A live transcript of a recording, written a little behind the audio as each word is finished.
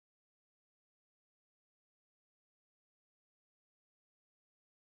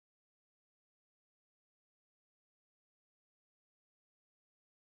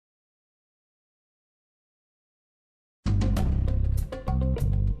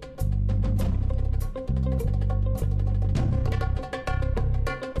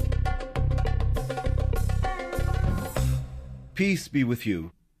Peace be with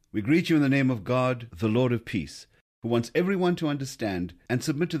you. We greet you in the name of God, the Lord of peace, who wants everyone to understand and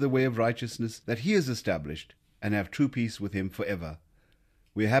submit to the way of righteousness that he has established and have true peace with him forever.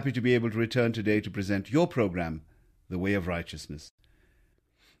 We are happy to be able to return today to present your program, The Way of Righteousness.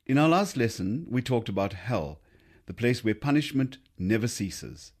 In our last lesson, we talked about hell, the place where punishment never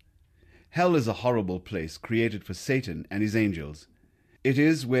ceases. Hell is a horrible place created for Satan and his angels. It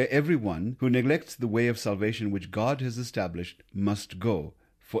is where everyone who neglects the way of salvation which God has established must go,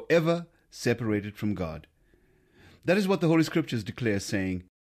 forever separated from God. That is what the Holy Scriptures declare, saying,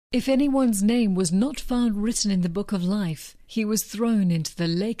 "If anyone's name was not found written in the book of life, he was thrown into the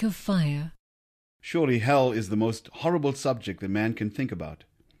lake of fire." Surely hell is the most horrible subject that man can think about.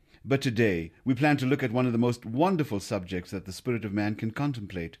 But today, we plan to look at one of the most wonderful subjects that the spirit of man can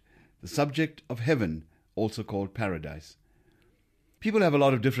contemplate, the subject of heaven, also called paradise. People have a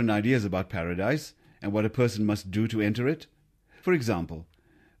lot of different ideas about paradise and what a person must do to enter it. For example,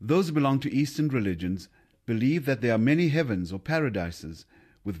 those who belong to Eastern religions believe that there are many heavens or paradises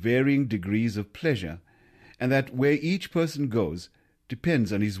with varying degrees of pleasure, and that where each person goes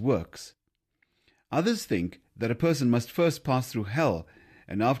depends on his works. Others think that a person must first pass through hell,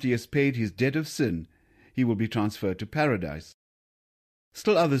 and after he has paid his debt of sin, he will be transferred to paradise.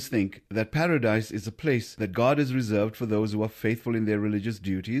 Still others think that paradise is a place that God has reserved for those who are faithful in their religious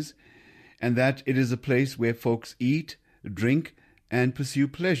duties, and that it is a place where folks eat, drink, and pursue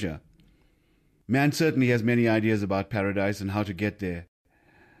pleasure. Man certainly has many ideas about paradise and how to get there.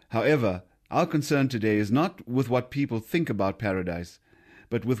 However, our concern today is not with what people think about paradise,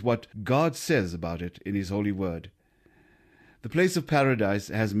 but with what God says about it in His holy word. The place of paradise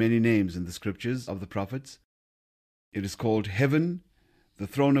has many names in the scriptures of the prophets. It is called heaven, the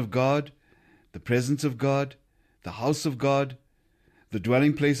throne of God, the presence of God, the house of God, the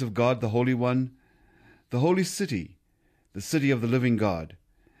dwelling place of God the Holy One, the holy city, the city of the living God,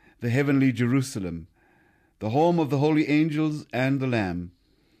 the heavenly Jerusalem, the home of the holy angels and the Lamb,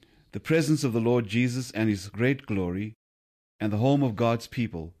 the presence of the Lord Jesus and His great glory, and the home of God's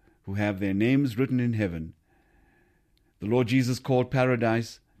people who have their names written in heaven. The Lord Jesus called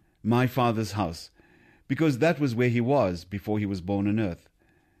paradise my Father's house, because that was where He was before He was born on earth.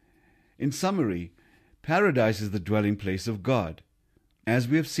 In summary, paradise is the dwelling place of God. As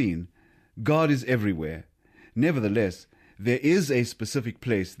we have seen, God is everywhere. Nevertheless, there is a specific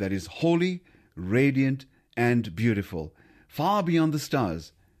place that is holy, radiant, and beautiful, far beyond the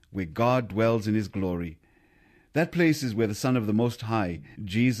stars, where God dwells in His glory. That place is where the Son of the Most High,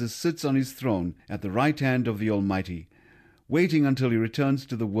 Jesus, sits on His throne at the right hand of the Almighty, waiting until He returns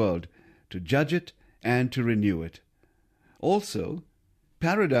to the world to judge it and to renew it. Also,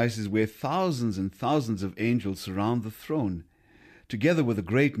 paradise is where thousands and thousands of angels surround the throne, together with a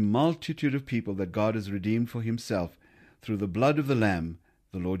great multitude of people that God has redeemed for Himself through the blood of the Lamb,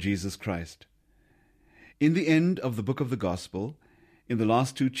 the Lord Jesus Christ. In the end of the book of the Gospel, in the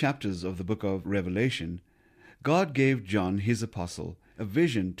last 2 chapters of the book of Revelation, God gave John, his apostle, a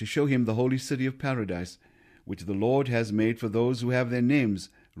vision to show him the holy city of paradise, which the Lord has made for those who have their names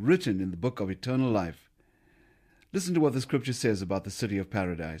written in the book of eternal life. Listen to what the scripture says about the city of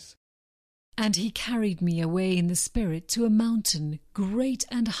paradise. "And he carried me away in the Spirit to a mountain great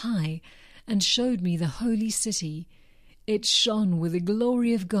and high, and showed me the holy city. It shone with the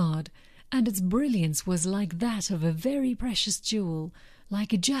glory of God, and its brilliance was like that of a very precious jewel,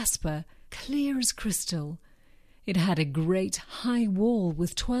 like a jasper, clear as crystal. It had a great high wall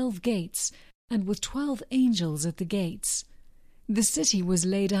with 12 gates, and with 12 angels at the gates. The city was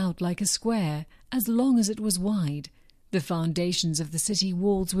laid out like a square, as long as it was wide. The foundations of the city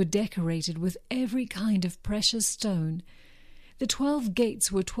walls were decorated with every kind of precious stone. The 12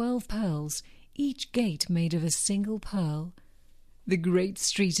 gates were 12 pearls, each gate made of a single pearl. The great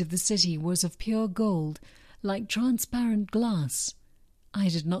street of the city was of pure gold, like transparent glass. I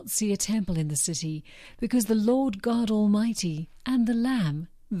did not see a temple in the city, because the Lord God Almighty and the Lamb,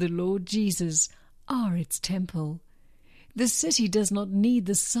 the Lord Jesus, are its temple. The city does not need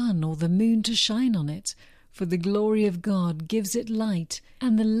the sun or the moon to shine on it, for the glory of God gives it light,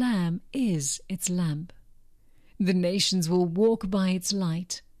 and the Lamb is its lamp. The nations will walk by its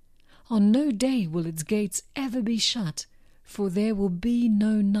light. On no day will its gates ever be shut, for there will be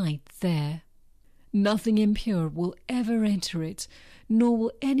no night there. Nothing impure will ever enter it, nor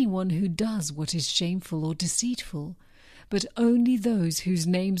will anyone who does what is shameful or deceitful, but only those whose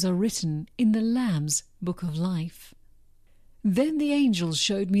names are written in the Lamb's book of life. Then the angel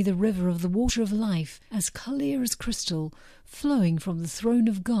showed me the river of the water of life, as clear as crystal, flowing from the throne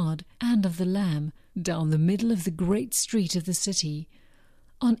of God and of the Lamb, down the middle of the great street of the city.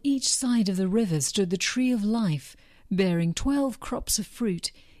 On each side of the river stood the tree of life, bearing 12 crops of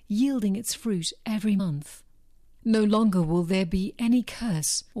fruit, yielding its fruit every month. No longer will there be any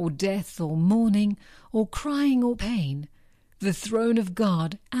curse, or death, or mourning, or crying, or pain. The throne of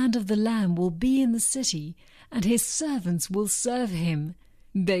God and of the Lamb will be in the city, and his servants will serve him.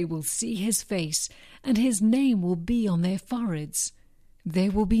 They will see his face, and his name will be on their foreheads.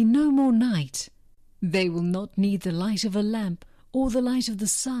 There will be no more night. They will not need the light of a lamp or the light of the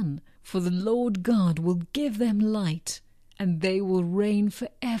sun, for the Lord God will give them light, and they will reign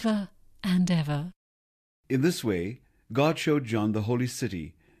forever and ever. In this way, God showed John the holy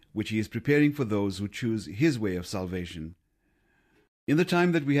city, which he is preparing for those who choose his way of salvation. In the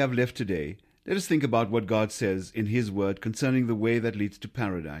time that we have left today, let us think about what God says in his word concerning the way that leads to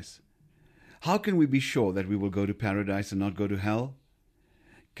paradise. How can we be sure that we will go to paradise and not go to hell?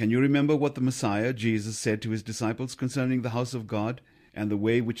 Can you remember what the Messiah, Jesus, said to his disciples concerning the house of God and the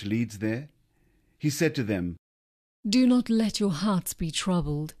way which leads there? He said to them, "Do not let your hearts be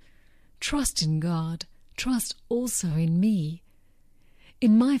troubled. Trust in God. Trust also in me.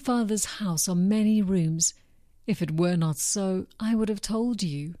 In my Father's house are many rooms. If it were not so, I would have told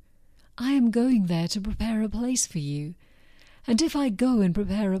you. I am going there to prepare a place for you. And if I go and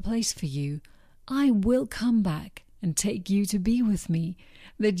prepare a place for you, I will come back and take you to be with me,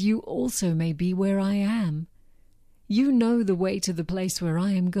 that you also may be where I am. You know the way to the place where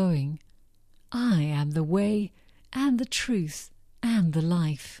I am going. I am the way and the truth and the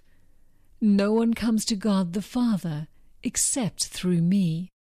life. No one comes to God the Father except through me."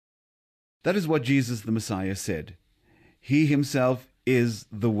 That is what Jesus the Messiah said. He himself is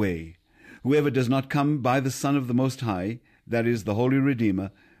the way. Whoever does not come by the Son of the Most High, that is, the Holy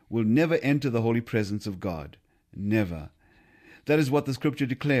Redeemer, will never enter the holy presence of God. Never. That is what the Scripture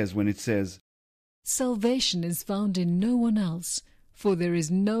declares when it says, "Salvation is found in no one else, for there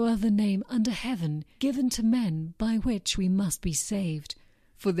is no other name under heaven given to men by which we must be saved.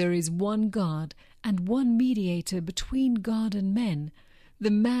 For there is one God and one mediator between God and men,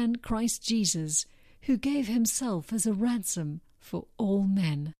 the man Christ Jesus, who gave himself as a ransom for all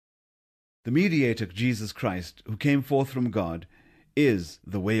men." The mediator, Jesus Christ, who came forth from God, is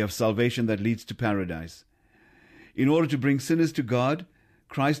the way of salvation that leads to paradise. In order to bring sinners to God,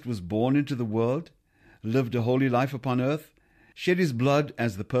 Christ was born into the world, lived a holy life upon earth, shed his blood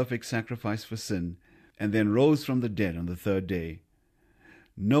as the perfect sacrifice for sin, and then rose from the dead on the third day.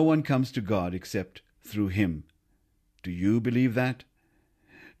 No one comes to God except through him. Do you believe that?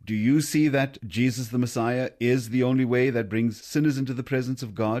 Do you see that Jesus the Messiah is the only way that brings sinners into the presence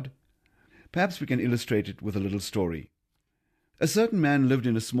of God? Perhaps we can illustrate it with a little story. A certain man lived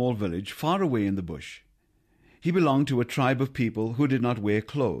in a small village far away in the bush. He belonged to a tribe of people who did not wear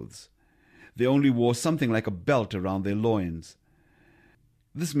clothes. They only wore something like a belt around their loins.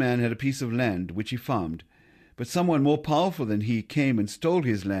 This man had a piece of land which he farmed, but someone more powerful than he came and stole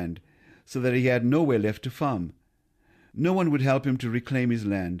his land, so that he had nowhere left to farm. No one would help him to reclaim his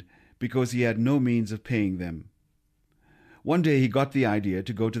land, because he had no means of paying them. One day he got the idea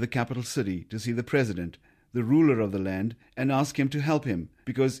to go to the capital city to see the president, the ruler of the land, and ask him to help him,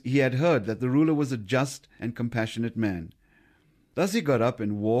 because he had heard that the ruler was a just and compassionate man. Thus he got up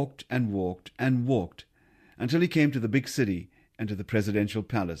and walked and walked and walked, until he came to the big city and to the presidential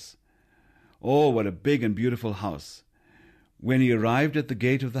palace. Oh, what a big and beautiful house! When he arrived at the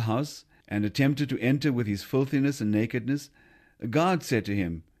gate of the house, and attempted to enter with his filthiness and nakedness, a guard said to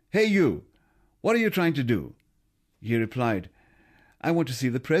him, "Hey you, what are you trying to do?" He replied, "I want to see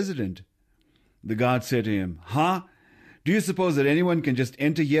the president." The guard said to him, "Huh? Do you suppose that anyone can just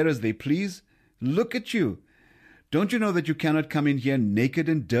enter here as they please? Look at you! Don't you know that you cannot come in here naked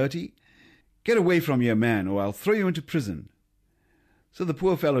and dirty? Get away from here, man, or I'll throw you into prison." So the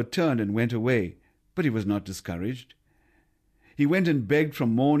poor fellow turned and went away, but he was not discouraged. He went and begged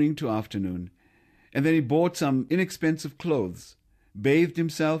from morning to afternoon, and then he bought some inexpensive clothes, bathed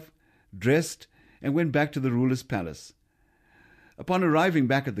himself, dressed, and went back to the ruler's palace. Upon arriving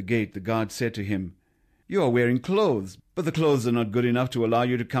back at the gate, the guard said to him, "You are wearing clothes, but the clothes are not good enough to allow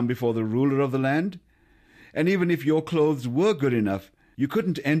you to come before the ruler of the land. And even if your clothes were good enough, you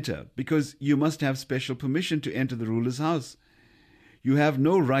couldn't enter, because you must have special permission to enter the ruler's house. You have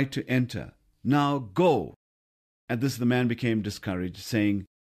no right to enter. Now go." At this the man became discouraged, saying,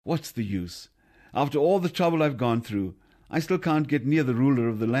 "What's the use? After all the trouble I've gone through, I still can't get near the ruler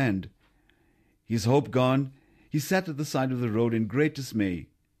of the land." His hope gone, he sat at the side of the road in great dismay.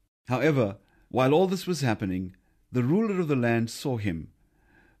 However, while all this was happening, the ruler of the land saw him.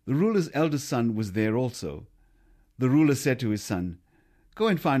 The ruler's eldest son was there also. The ruler said to his son, "Go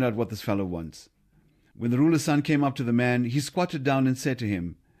and find out what this fellow wants." When the ruler's son came up to the man, he squatted down and said to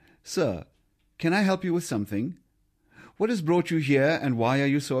him, "Sir, can I help you with something?" "What has brought you here, and why are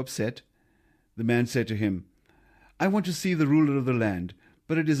you so upset?" The man said to him, "I want to see the ruler of the land,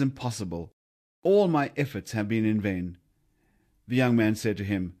 but it is impossible. All my efforts have been in vain." The young man said to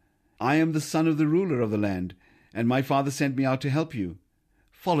him, "I am the son of the ruler of the land, and my father sent me out to help you.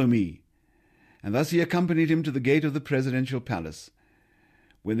 Follow me." And thus he accompanied him to the gate of the presidential palace.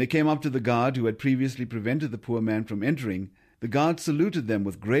 When they came up to the guard who had previously prevented the poor man from entering, the guard saluted them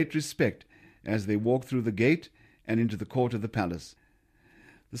with great respect as they walked through the gate and into the court of the palace.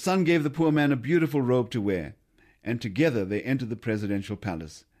 The son gave the poor man a beautiful robe to wear, and together they entered the presidential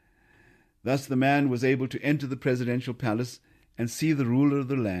palace. Thus the man was able to enter the presidential palace and see the ruler of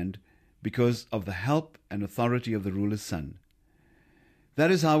the land because of the help and authority of the ruler's son.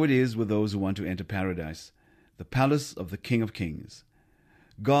 That is how it is with those who want to enter paradise, the palace of the King of Kings.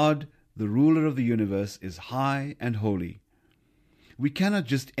 God, the ruler of the universe, is high and holy. We cannot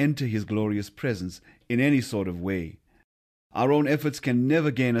just enter his glorious presence in any sort of way. Our own efforts can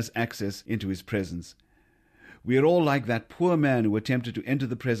never gain us access into his presence. We are all like that poor man who attempted to enter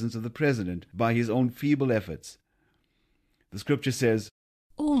the presence of the president by his own feeble efforts. The scripture says,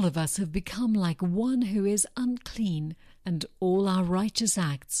 "All of us have become like one who is unclean, and all our righteous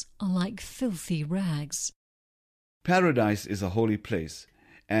acts are like filthy rags." Paradise is a holy place,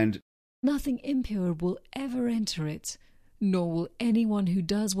 and nothing impure will ever enter it, nor will anyone who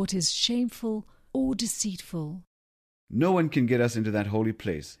does what is shameful or deceitful. no one can get us into that holy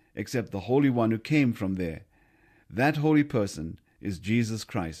place except the Holy One who came from there. That holy person is Jesus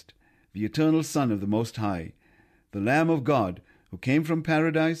Christ, the eternal Son of the Most High, the Lamb of God who came from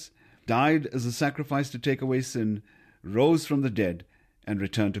paradise, died as a sacrifice to take away sin, rose from the dead, and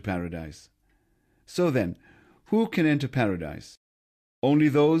returned to paradise. So then, who can enter paradise? Only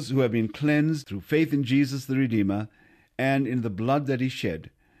those who have been cleansed through faith in Jesus the Redeemer and in the blood that he shed.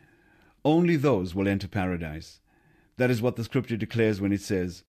 Only those will enter paradise. That is what the scripture declares when it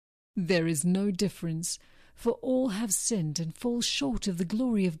says, "There is no difference, for all have sinned and fall short of the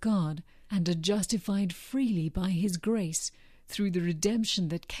glory of God, and are justified freely by his grace through the redemption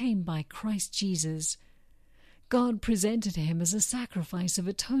that came by Christ Jesus. God presented him as a sacrifice of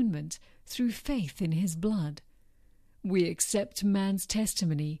atonement through faith in his blood. We accept man's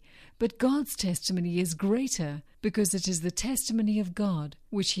testimony, but God's testimony is greater, because it is the testimony of God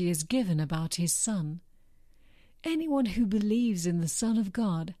which he has given about his Son. Anyone who believes in the Son of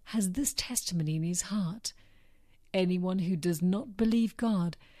God has this testimony in his heart. Anyone who does not believe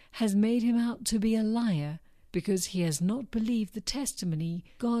God has made him out to be a liar, because he has not believed the testimony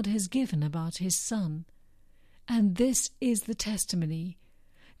God has given about his Son. And this is the testimony: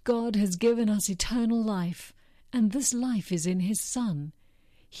 God has given us eternal life, and this life is in his Son.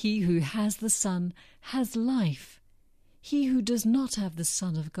 He who has the Son has life. He who does not have the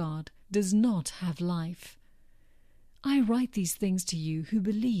Son of God does not have life. I write these things to you who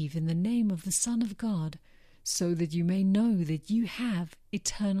believe in the name of the Son of God, so that you may know that you have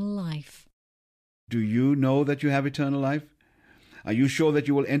eternal life." Do you know that you have eternal life? Are you sure that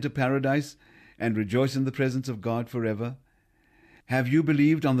you will enter paradise and rejoice in the presence of God forever? Have you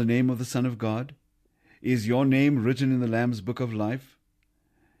believed on the name of the Son of God? Is your name written in the Lamb's book of life?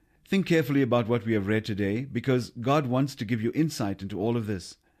 Think carefully about what we have read today, because God wants to give you insight into all of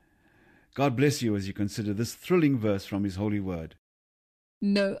this. God bless you as you consider this thrilling verse from his holy word.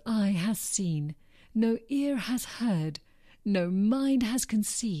 "No eye has seen, no ear has heard, no mind has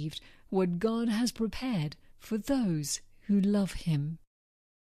conceived what God has prepared for those who love him."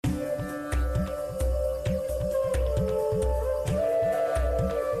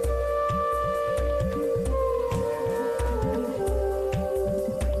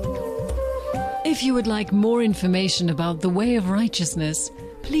 If you would like more information about the way of righteousness,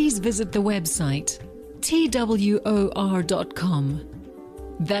 please visit the website twor.com.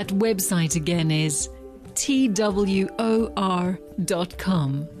 That website again is twor.com.